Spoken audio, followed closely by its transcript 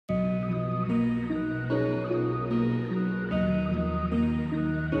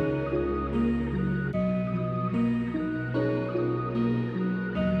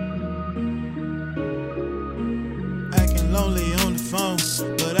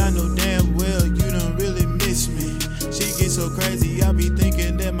so crazy, I be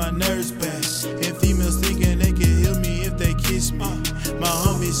thinking that my nerves bad. And females thinking they can heal me if they kiss me. My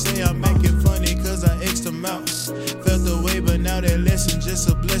homies say I'm acting funny cause I X'd them out. Felt the way, but now that lesson just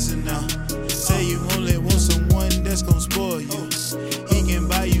a blessing now. Say you only want someone that's gon' spoil you. He can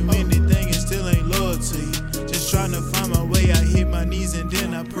buy you anything and still ain't loyal to you. Just tryna find my way, I hit my knees and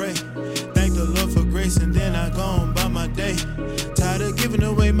then I pray. Thank the Lord for grace and then I go on by my day. Tired of giving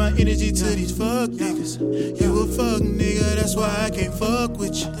away my energy to these fuck niggas. You a fuck nigga, that's why I can't fuck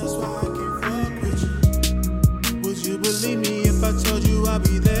with you. That's why I can't fuck with you. Would you believe me if I told you I'd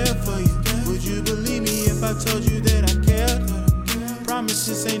be there for you? Would you believe me if I told you that I cared?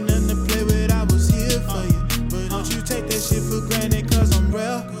 Promises ain't nothing to play with, I was here for you. But don't you take that shit for granted cause I'm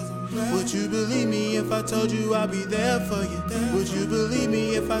real. Would you believe me if I told you I'd be there for you? Would you believe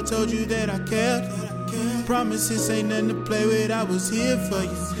me if I told you that I cared? Promises ain't nothing to play with, I was here for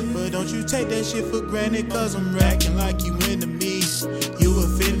you. But don't you take that shit for granted cause I'm acting like you into me. You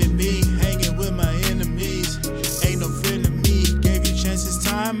offended me, hanging with my enemies. Ain't no friend of me, gave you chances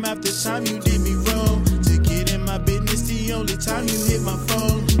time after time, you did me wrong. To get in my business, the only time you hit my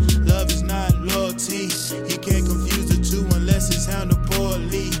phone. Love is not loyalty, you can't confuse the two unless it's handled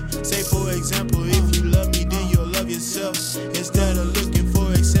poorly. Say for example, if you love me then you'll love yourself, instead of looking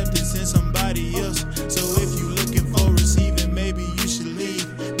for acceptance in somebody else. So if you looking for receiving, maybe you should leave,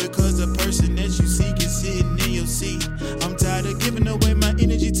 because the person that you seek is sitting in your seat. I'm tired of giving away my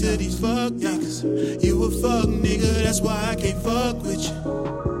energy to these fuck niggas. You a fuck nigga, that's why I can't fuck with you.